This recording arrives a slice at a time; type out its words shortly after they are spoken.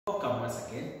Welcome once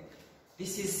again.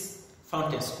 This is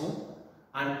Fountain School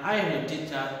and I am your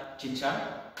teacher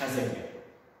Kazembe.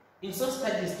 In social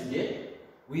studies today,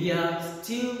 we are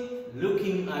still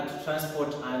looking at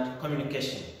transport and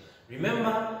communication.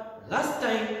 Remember, last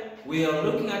time we are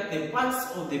looking at the parts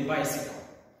of the bicycle.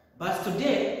 But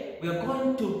today, we are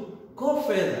going to go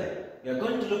further. We are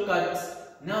going to look at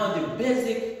now the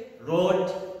basic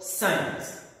road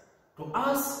signs to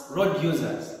us road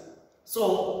users.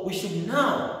 So we should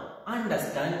now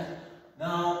understand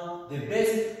now the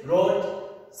basic road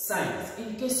signs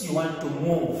in case you want to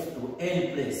move to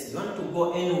any place, you want to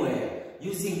go anywhere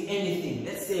using anything.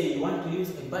 Let's say you want to use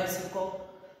a bicycle,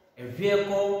 a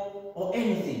vehicle, or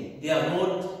anything. They are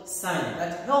road signs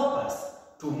that help us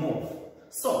to move.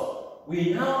 So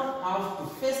we now have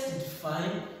to first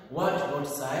define what road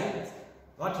signs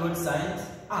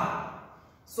are.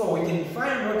 So we can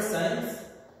define road signs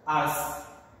as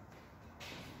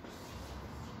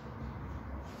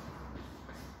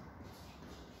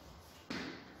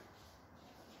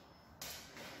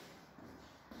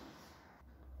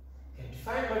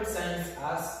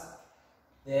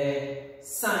the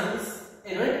signs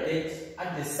erected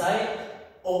at the side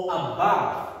or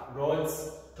above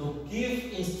roads to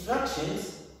give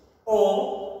instructions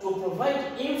or to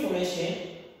provide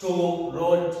information to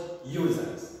road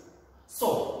users.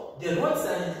 So the road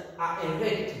signs are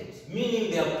erected,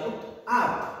 meaning they are put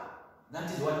up.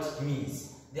 That is what it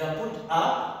means. They are put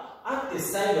up at the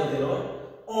side of the road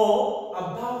or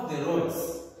above the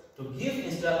roads to give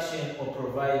instruction or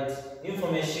provide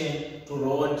information to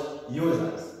road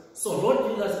users. So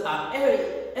road users are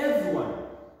everyone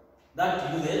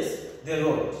that uses the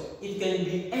road. It can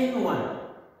be anyone,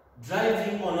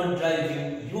 driving or not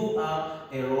driving, you are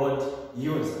a road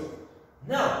user.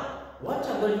 Now, what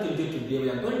I'm going to do today, we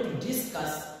are going to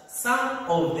discuss some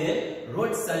of the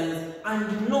road signs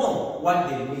and know what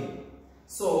they mean.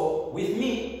 So with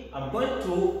me, I'm going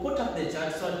to put up the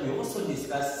chart so that we also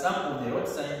discuss some of the road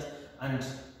signs and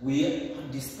we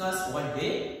discuss what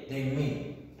they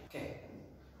mean. Okay.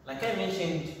 Like I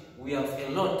mentioned, we have a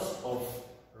lot of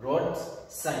road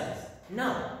signs.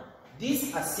 Now,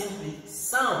 these are simply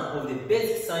some of the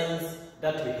basic signs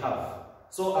that we have.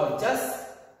 So I've just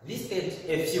listed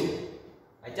a few.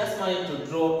 I just wanted to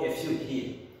draw a few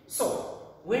here. So,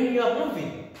 when you are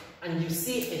moving and you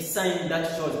see a sign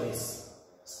that shows this,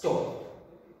 stop.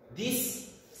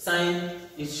 This sign,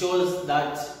 it shows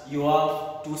that you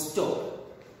have to stop.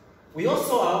 We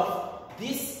also have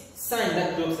this sign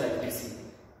that looks like this.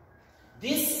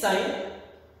 This sign,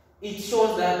 it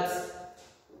shows that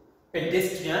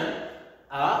pedestrians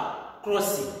are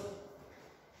crossing.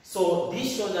 So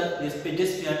this shows that the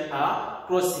pedestrians are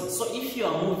crossing. So if you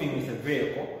are moving with a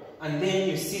vehicle and then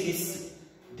you see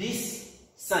this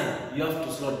sign, you have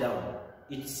to slow down.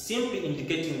 It's simply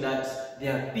indicating that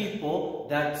there are people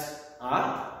that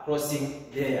are crossing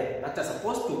there, that are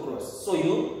supposed to cross. So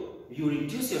you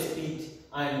reduce your speed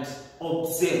and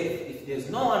observe. If there's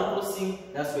no one crossing,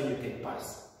 that's when you can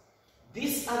pass.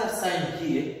 This other sign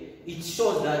here, it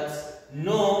shows that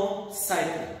no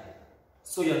cycling.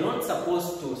 So you're not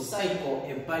supposed to cycle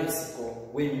a bicycle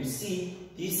when you see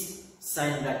this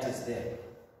sign that is there.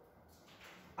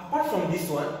 Apart from this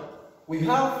one, we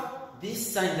have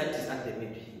this sign that is at the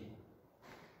middle here.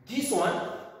 This one,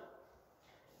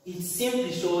 it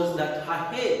simply shows that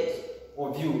ahead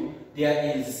of you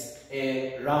there is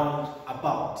a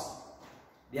roundabout.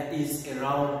 There is a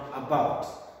roundabout.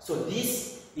 So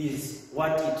this is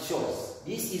what it shows.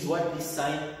 This is what this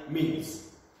sign means.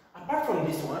 Apart from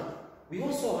this one, we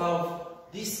also have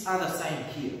this other sign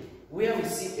here, where we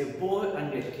see a boy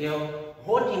and a girl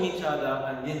holding each other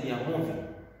and then they are moving.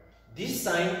 This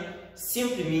sign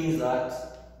simply means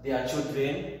that they are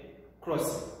children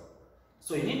crossing.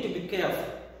 So you need to be careful.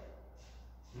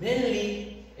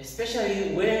 Mainly,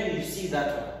 especially when you see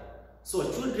that one.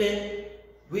 So children,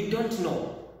 we don't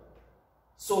know.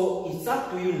 So it's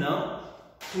up to you now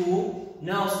to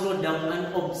slow down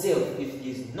and observe. If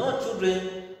there is no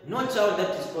children, no child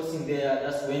that is crossing there,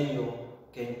 that's when you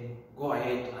can go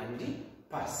ahead and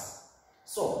pass.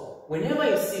 So whenever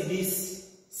you see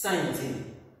these signs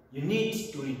in, you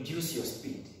need to reduce your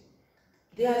speed.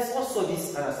 There is also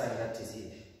this other sign that is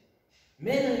here.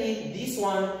 Mainly this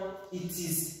one, it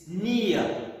is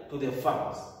near to the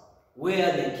farms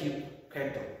where they keep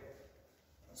cattle.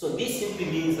 So this simply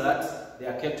means that they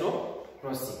are cattle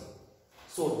crossing.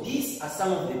 So these are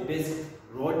some of the basic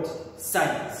road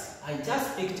signs. I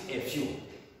just picked a few.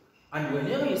 And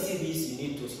whenever you see this, you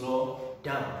need to slow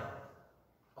down.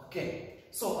 Okay.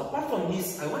 So apart from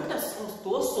this, I want us to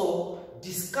also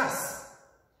discuss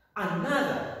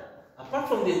another. Apart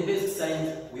from the basic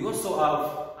signs, we also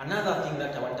have another thing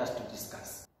that I want us to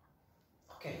discuss.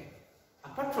 Okay,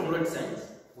 apart from road signs,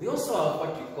 we also have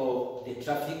what we call the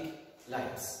traffic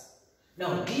lights.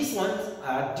 Now, these ones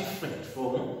are different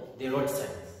from the road signs.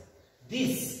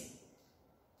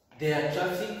 They are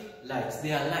traffic lights.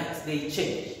 They are lights. They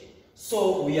change.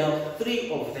 So we have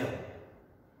 3 of them.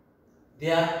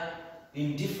 They are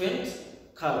in different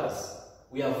colors.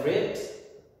 We have red,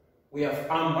 we have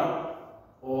amber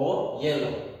or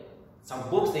yellow. Some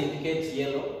books they indicate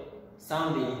yellow,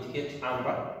 some they indicate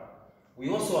amber. We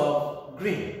also have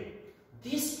green.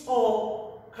 These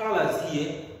all colors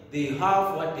here, they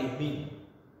have what they mean.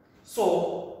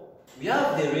 So we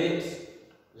have the red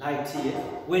light here.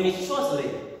 When it shows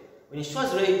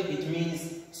red, it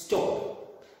means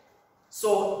stop.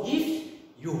 So if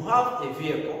you have a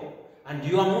vehicle and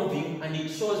you are moving and it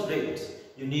shows red,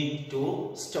 you need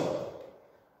to stop.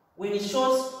 When it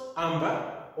shows amber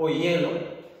or yellow,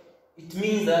 it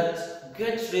means that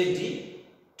get ready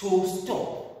to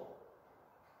stop.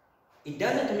 It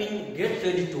doesn't mean get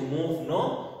ready to move,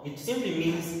 no. It simply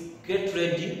means get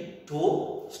ready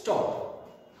to stop.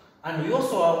 And we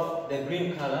also have the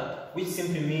green color, which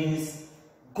simply means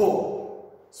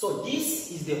go. So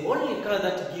this is the only color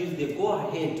that gives the go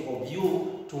ahead of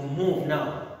you to move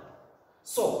now.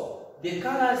 So the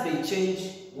colors they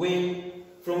change when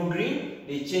from green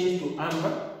they change to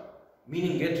amber,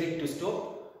 meaning get ready to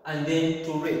stop, and then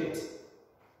to red.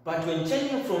 But when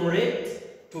changing from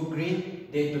red to green,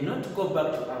 they do not go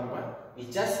back to amber.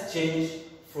 It just change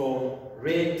from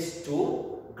red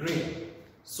to green.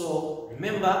 So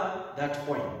remember that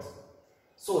point.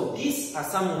 So these are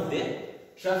some of the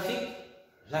traffic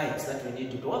lights that we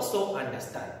need to also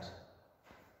understand.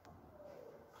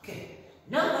 Okay,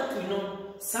 now that we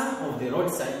know some of the road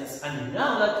signs, and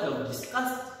now that we have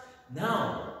discussed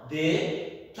now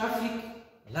the traffic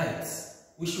lights,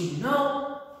 we should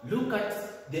now look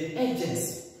at the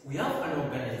agency. We have an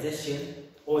organization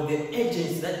or the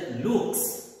agency that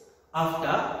looks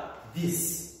after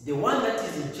this, the one that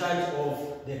is in charge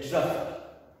of the traffic.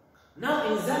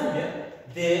 Now in Zambia,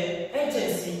 the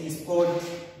agency is called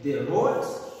the Road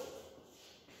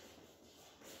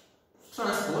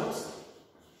Transport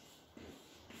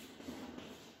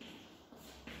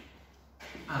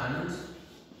and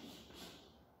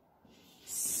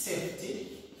Safety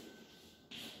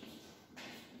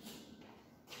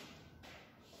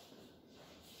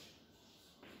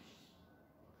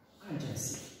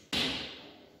Agency.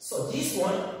 So this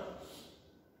one,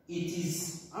 it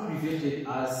is abbreviated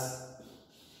as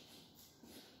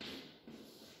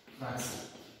RATSA.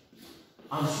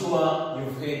 I'm sure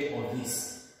you've heard of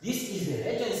this. This is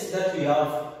the agency that we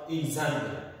have in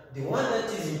Zambia, the one that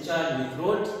is in charge with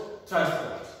road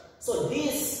transport. So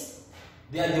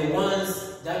they are the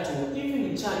ones that will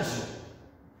even charge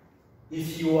you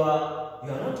if you are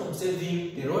not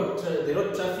observing the road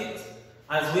traffic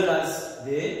as well as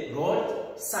the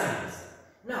road signs.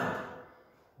 Now,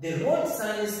 the road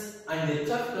signs and the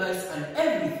traffic lights and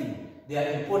everything, they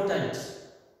are important.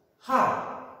 How?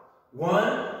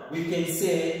 One, we can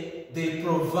say they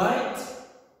provide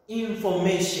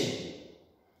information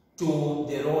to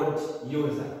the road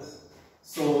users.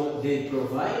 So they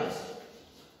provide,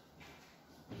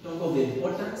 talk of the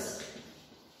importance,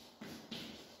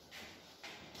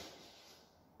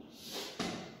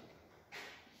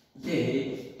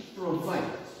 they provide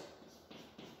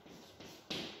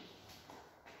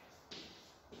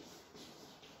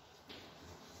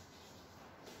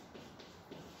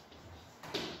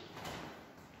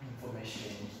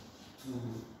information to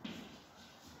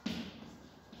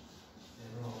the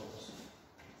road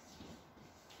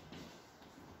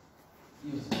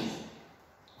users.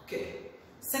 Okay.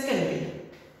 Secondly,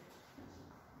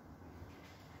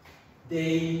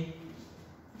 they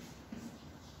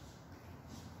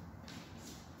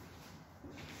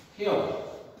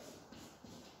help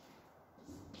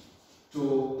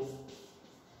to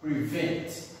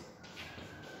prevent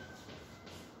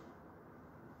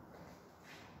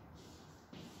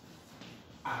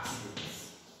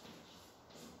accidents.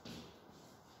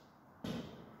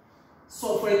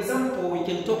 So, for example, we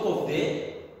can talk of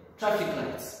the traffic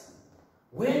lights.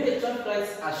 When the traffic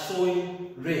lights are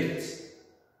showing red,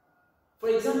 for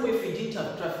example, if we didn't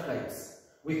have traffic lights,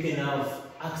 we can have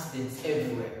accidents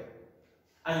everywhere.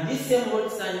 And this same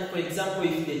road sign, for example,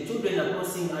 if the children are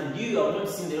crossing and you have not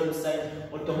seen the road sign,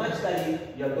 automatically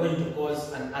you are going to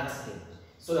cause an accident.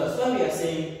 So that's why we are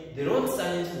saying the road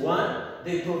signs, one,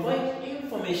 they provide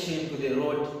information to the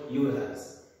road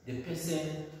users.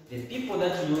 The people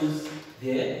that use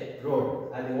the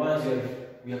road are the ones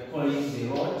we are calling the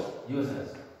road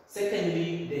users.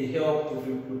 Secondly, they help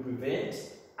to prevent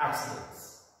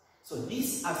accidents. So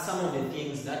these are some of the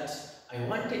things that I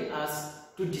wanted us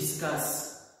to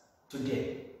discuss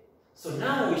today. So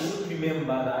now we should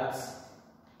remember that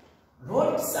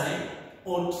road sign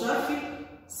or traffic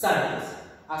signs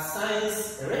are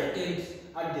signs erected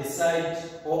at the side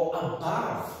or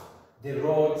above the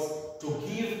roads to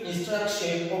give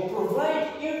instruction or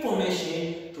provide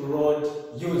information to road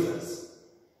users.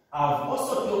 I've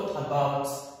also talked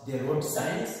about the road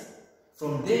signs.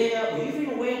 From there, we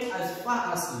even went as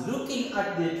far as looking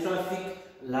at the traffic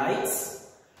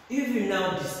lights, even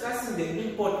now discussing the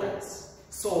importance.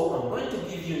 So I'm going to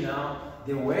give you now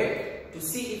the work to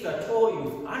see if at all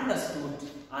you've understood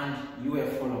and you are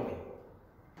following.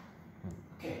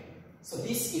 Okay, so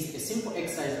this is a simple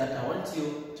exercise that I want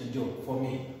you to do for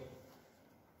me.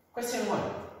 Question 1.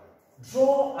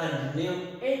 Draw and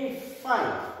name any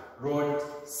 5 road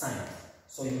signs.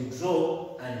 So you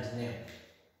draw and name.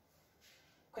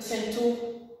 Question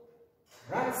 2.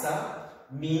 Ratsa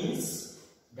means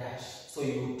dash. So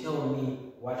you tell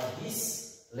me what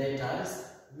these letters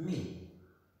mean.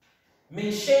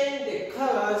 Mention the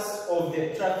colors of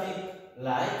the traffic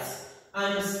lights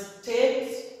and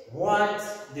state what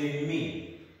they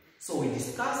mean. So we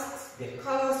discussed the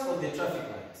colors of the traffic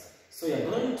lights. So you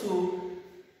are going to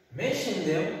mention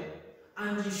them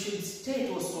and you should state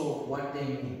also what they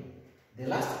mean. The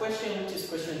last question, which is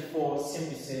question 4,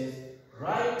 simply says,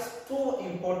 write 2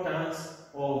 importance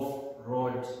of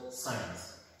road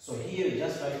signs. So here you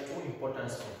just write 2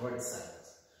 importance of road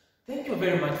signs. Thank you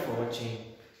very much for watching.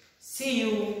 See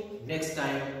you next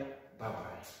time. Bye-bye.